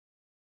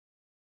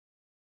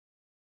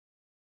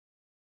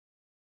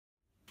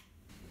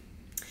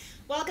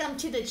Welcome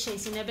to the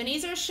Chasing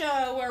Ebenezer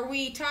show, where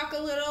we talk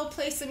a little,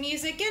 play some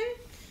music, and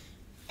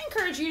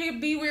encourage you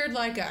to be weird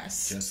like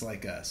us. Just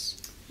like us.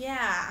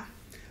 Yeah.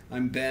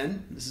 I'm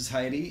Ben, this is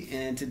Heidi,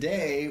 and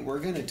today we're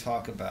going to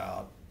talk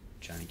about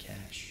Johnny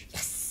Cash.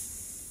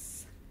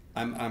 Yes.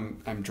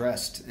 I'm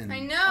dressed in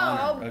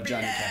honor of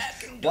Johnny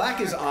Cash. Black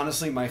is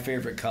honestly my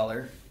favorite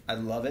color. I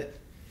love it.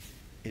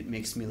 It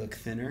makes me look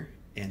thinner,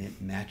 and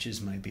it matches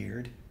my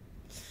beard.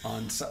 It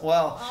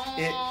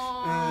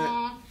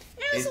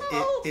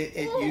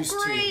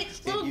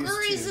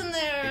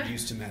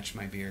used to match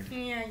my beard.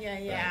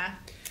 Yeah.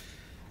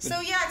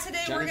 So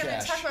today we're going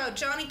to talk about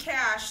Johnny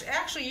Cash.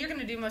 Actually, you're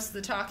going to do most of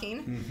the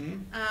talking.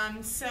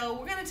 Mm-hmm. So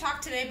we're going to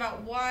talk today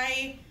about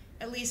why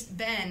at least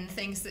Ben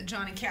thinks that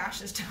Johnny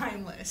Cash is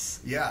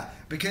timeless. Yeah,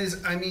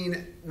 because I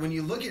mean, when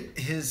you look at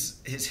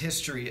his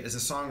history as a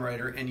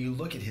songwriter and you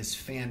look at his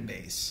fan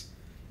base,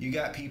 you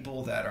got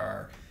people that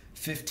are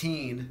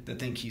 15 that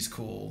think he's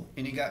cool,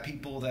 and you got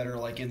people that are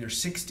like in their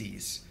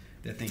 60s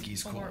that think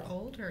he's cool. Or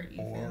older,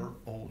 even. Or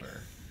older.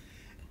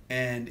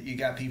 And you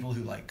got people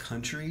who like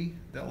country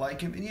that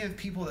like him, and you have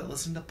people that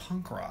listen to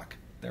punk rock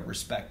that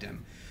respect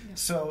him. Yeah.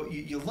 So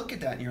you look at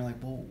that and you're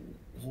like, well,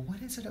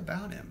 what is it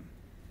about him?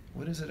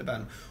 What is it about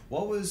him?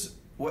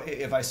 What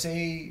if I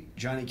say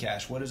Johnny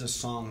Cash, what is a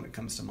song that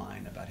comes to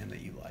mind about him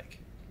that you like?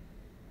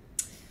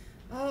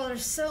 Oh,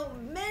 there's so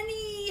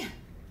many.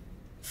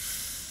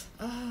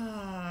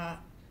 I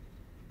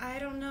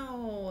don't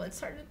know.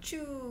 It's hard to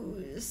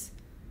choose.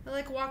 I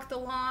like Walk the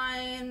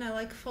Line. I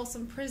like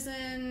Folsom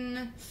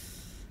Prison.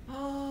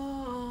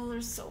 Oh,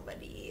 there's so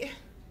many.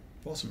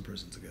 Folsom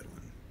Prison's a good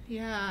one.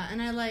 Yeah,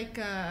 and I like,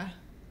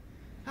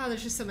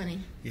 there's just so many.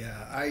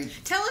 Yeah,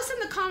 Tell us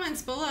in the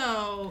comments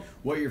below.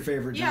 What your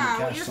favorite Johnny Cash song is.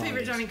 Yeah, what your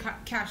favorite Johnny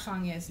Cash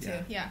song is, too.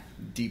 Yeah.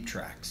 Deep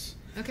tracks.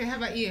 Okay, how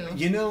about you?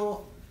 You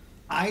know,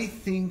 I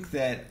think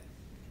that,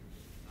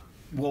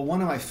 well,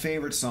 one of my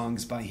favorite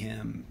songs by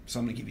him, so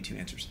I'm going to give you two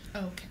answers.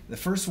 Oh, okay. The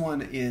first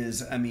one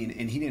is, and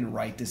he didn't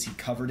write this, he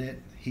covered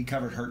it. He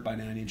covered Hurt by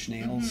 9 Inch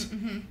Nails,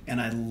 and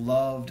I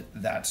loved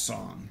that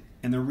song.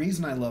 And the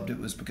reason I loved it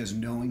was because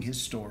knowing his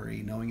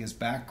story, knowing his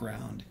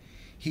background,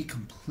 he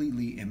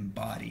completely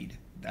embodied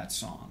that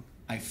song.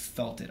 I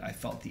felt it. I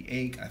felt the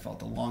ache, I felt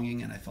the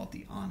longing, and I felt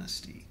the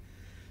honesty.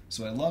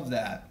 So I love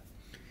that.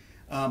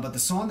 But the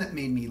song that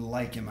made me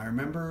like him, I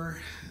remember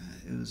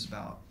it was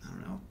about,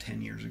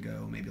 10 years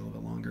ago, maybe a little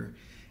bit longer,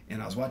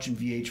 and I was watching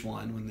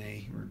VH1 when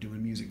they were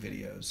doing music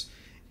videos,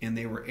 and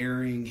they were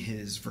airing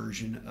his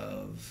version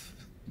of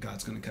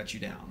God's Gonna Cut You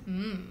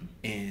Down.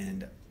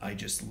 And I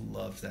just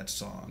loved that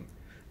song.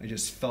 I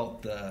just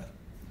felt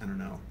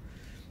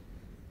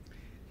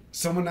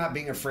someone not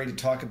being afraid to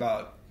talk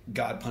about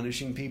God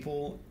punishing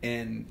people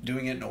and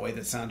doing it in a way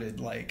that sounded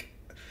like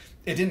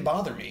it didn't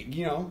bother me.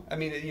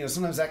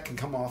 Sometimes that can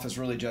come off as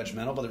really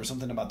judgmental, but there was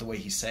something about the way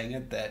he sang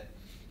it that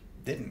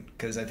didn't,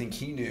 because I think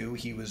he knew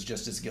he was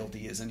just as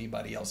guilty as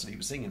anybody else that he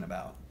was singing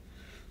about.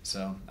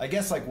 So I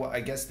guess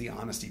the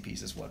honesty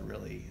piece is what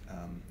really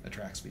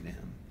attracts me to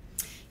him.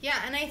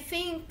 Yeah, and I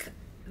think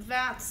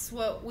that's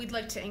what we'd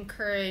like to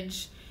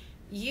encourage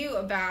you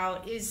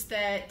about, is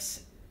that,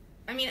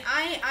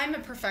 I'm a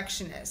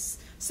perfectionist.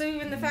 So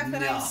even the fact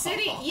that I'm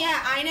sitting,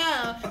 I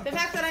know, the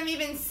fact that I'm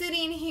even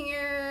sitting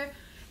here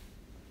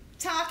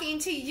talking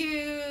to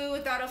you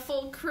without a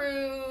full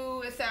crew,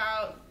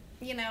 without,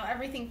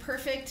 everything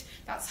perfect,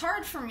 that's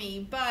hard for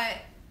me. But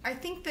I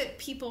think that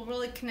people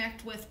really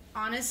connect with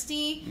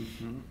honesty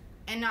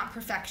and not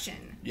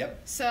perfection. Yep.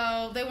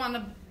 So they want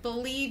to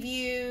believe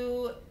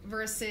you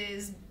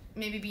versus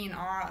maybe be in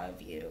awe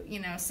of you,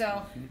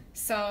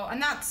 So,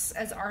 and that's,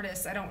 as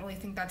artists, I don't really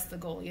think that's the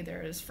goal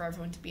either, is for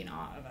everyone to be in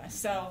awe of us.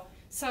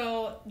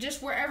 So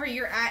just wherever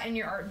you're at in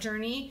your art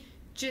journey,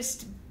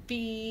 just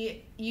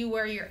be you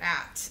where you're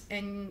at.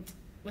 And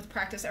with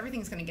practice,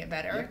 everything's going to get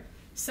better. Yep.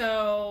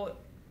 So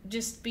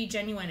just be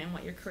genuine in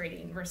what you're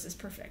creating versus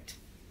perfect.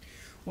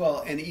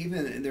 Well, and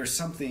even there's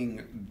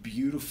something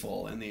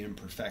beautiful in the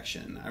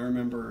imperfection. I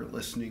remember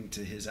listening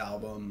to his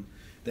album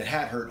that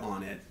had Hurt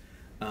on it,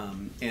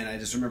 and I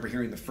just remember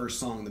hearing the first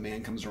song, The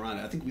Man Comes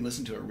Around. I think we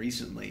listened to it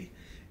recently,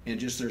 and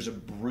just there's a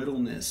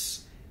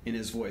brittleness in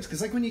his voice.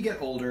 Because like when you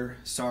get older,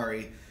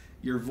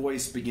 your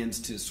voice begins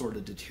to sort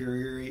of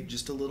deteriorate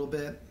just a little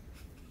bit.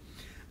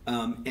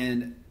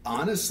 And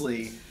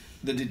honestly,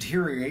 the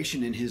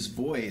deterioration in his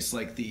voice,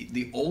 like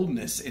the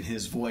oldness in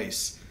his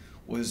voice,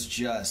 was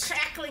just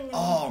crackling.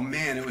 Oh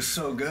man, it was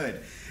so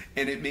good.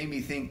 And it made me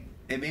think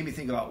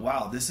about,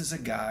 wow, this is a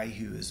guy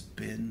who has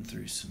been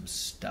through some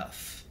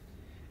stuff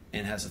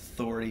and has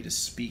authority to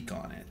speak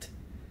on it.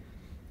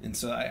 And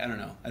so I don't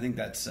know. I think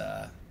that's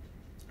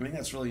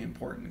really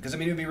important, because it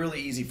would be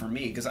really easy for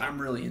me, because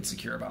I'm really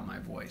insecure about my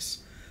voice.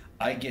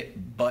 I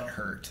get butt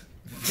hurt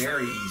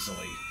very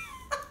easily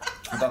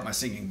about my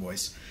singing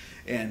voice,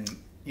 and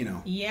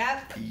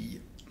Yep.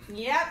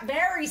 Yep,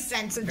 very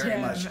sensitive. Very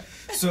much.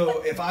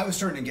 So if I was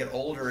starting to get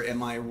older and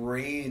my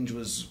range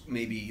was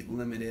maybe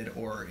limited,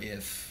 or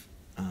if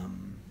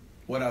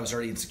what I was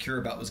already insecure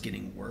about was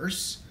getting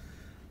worse,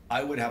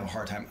 I would have a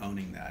hard time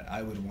owning that.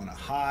 I would want to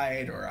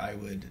hide, or I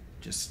would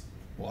just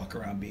walk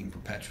around being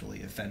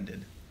perpetually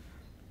offended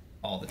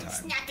all the time.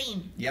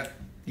 Snapping. Yep.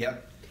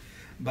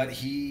 But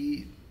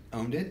he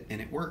owned it,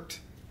 and it worked.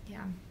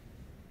 Yeah.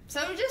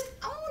 So just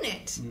own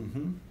it.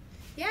 Mm-hmm.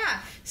 Yeah.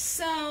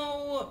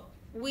 So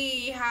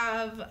we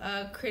have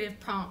a creative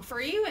prompt for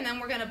you, and then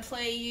we're going to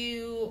play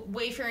you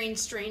Wayfaring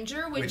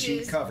Stranger, which he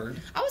is...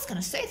 covered. I was going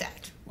to say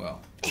that.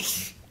 Well...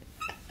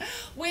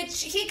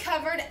 Which he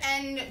covered,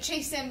 and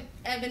Chase and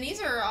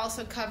Ebenezer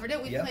also covered it.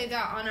 We played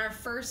that on our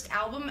first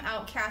album,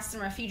 Outcasts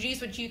and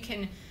Refugees, which you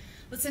can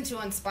listen to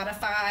on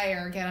Spotify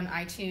or get on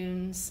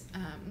iTunes.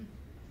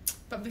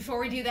 But before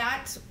we do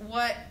that,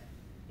 what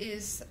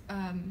is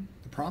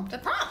the prompt? The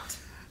prompt.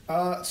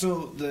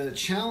 So the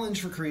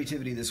challenge for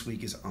creativity this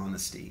week is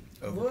honesty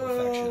over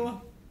perfection.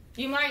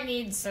 You might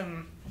need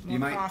some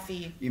more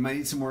coffee. You might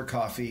need some more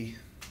coffee.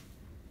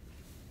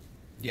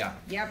 Yeah.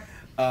 Yep.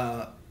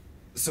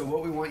 So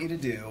what we want you to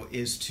do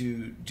is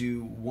to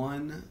do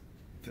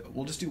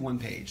we'll just do one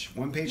page.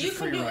 One page of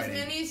free writing. You can do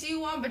as many as you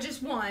want, but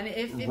just one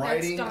if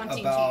writing that's daunting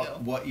about to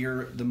you. What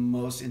you're the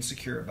most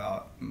insecure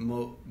about,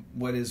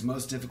 what is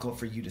most difficult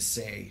for you to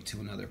say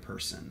to another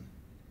person.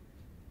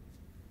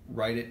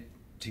 Write it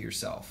to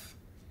yourself.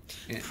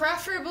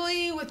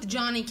 Preferably with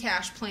Johnny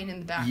Cash playing in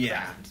the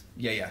background.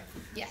 Yeah.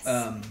 Yes.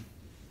 And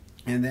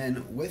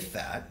then with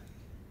that,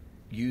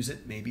 use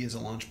it maybe as a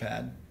launch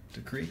pad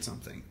to create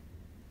something.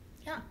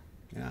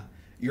 Yeah.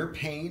 Your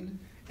pain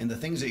and the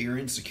things that you're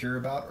insecure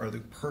about are the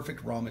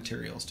perfect raw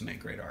materials to make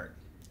great art.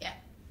 Yeah.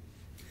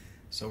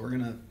 So we're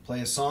going to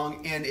play a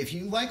song. And if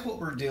you like what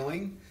we're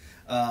doing,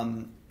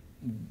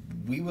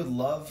 we would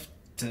love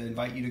to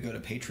invite you to go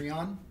to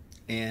Patreon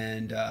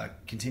and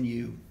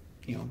continue,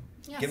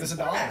 give us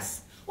 $1.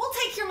 We'll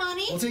take your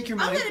money. We'll take your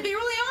money. I'm going to be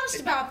really honest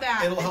about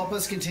that. It'll help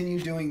us continue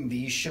doing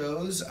these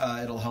shows.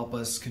 It'll help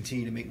us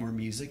continue to make more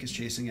music as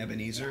Chasing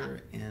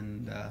Ebenezer. Yeah.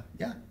 And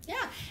Yeah.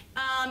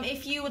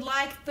 If you would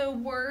like the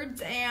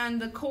words and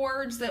the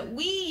chords that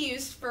we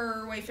used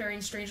for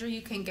Wayfaring Stranger,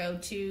 you can go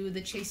to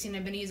the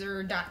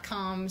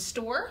ChasingEbenezer.com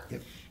store.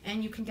 Yep.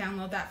 And you can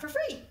download that for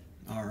free.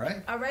 All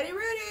right. Alrighty,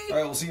 Rudy. All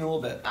right, we'll see you in a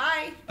little bit.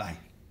 Bye. Bye.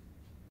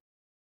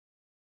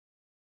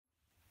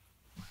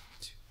 1,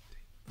 2,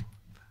 3, 4,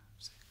 5,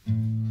 6.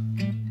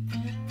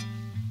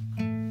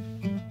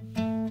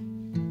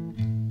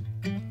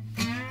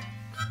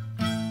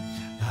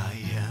 I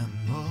am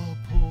a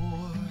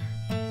poor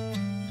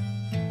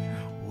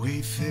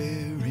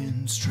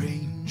wayfaring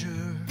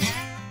stranger.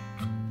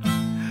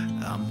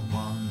 I'm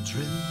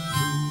wandering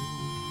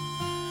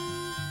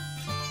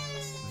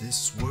through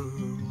this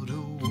world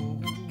of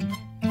woe.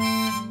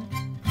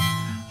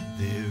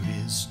 There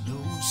is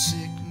no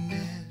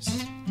sickness,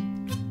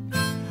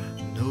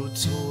 no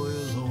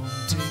toil or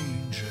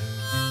danger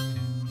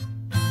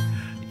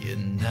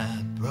in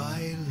that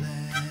bright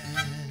land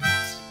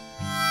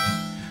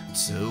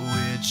to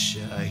which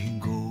I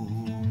go.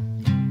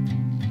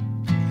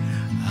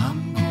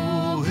 I'm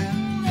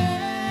going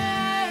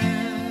there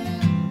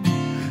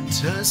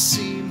to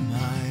see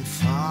my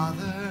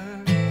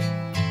Father.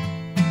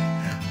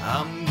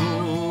 I'm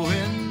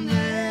going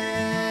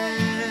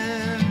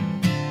there,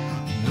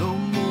 no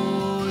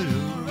more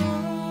to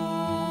roam.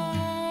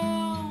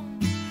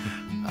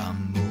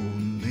 I'm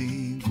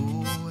only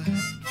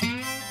going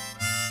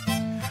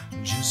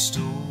just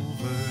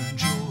over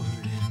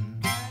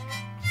Jordan.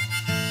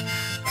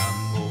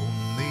 I'm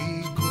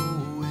only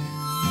going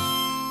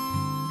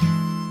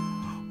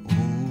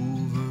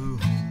over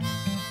home.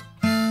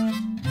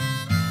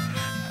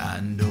 I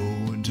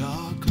know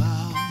dark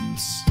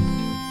clouds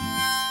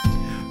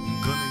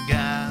gonna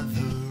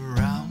gather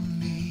around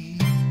me.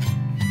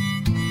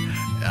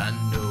 I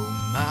know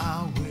my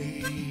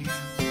way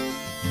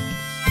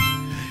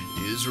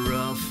is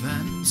rough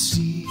and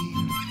steep,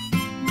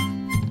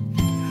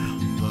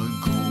 but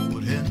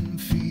golden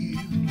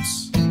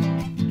fields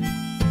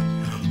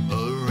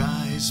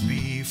arise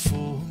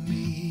before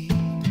me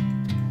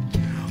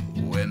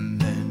when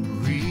men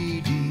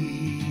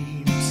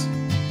redeems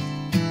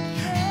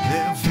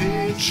their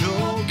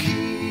vigil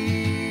keep.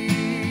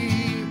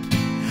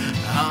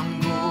 I'm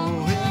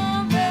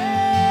going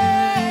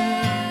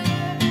there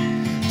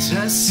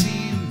to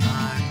see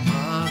my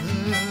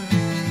mother.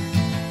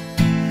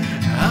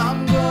 I'm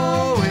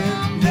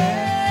going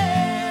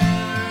there,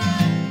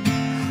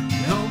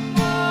 no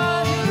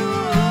more to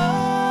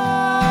roam.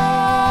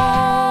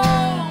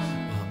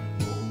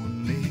 I'm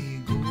only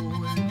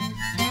going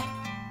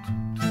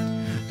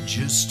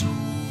just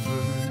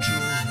over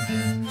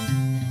Jordan.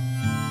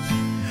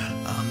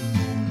 I'm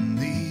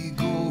only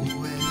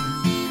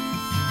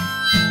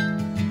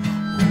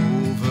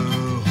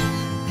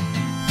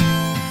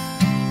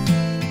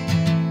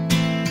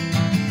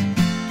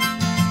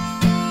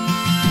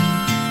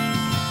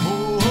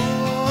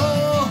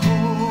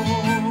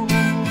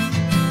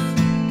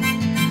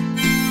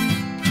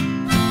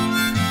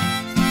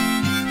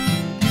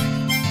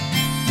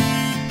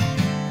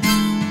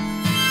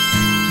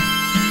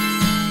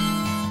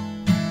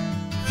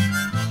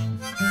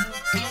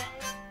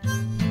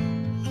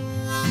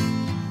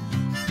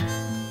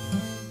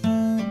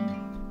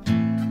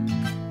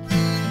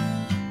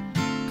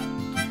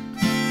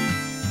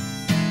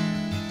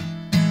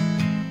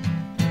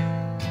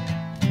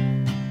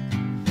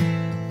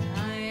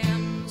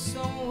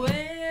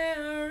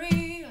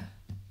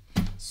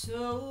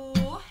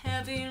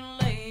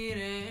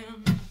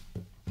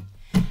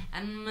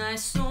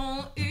soul.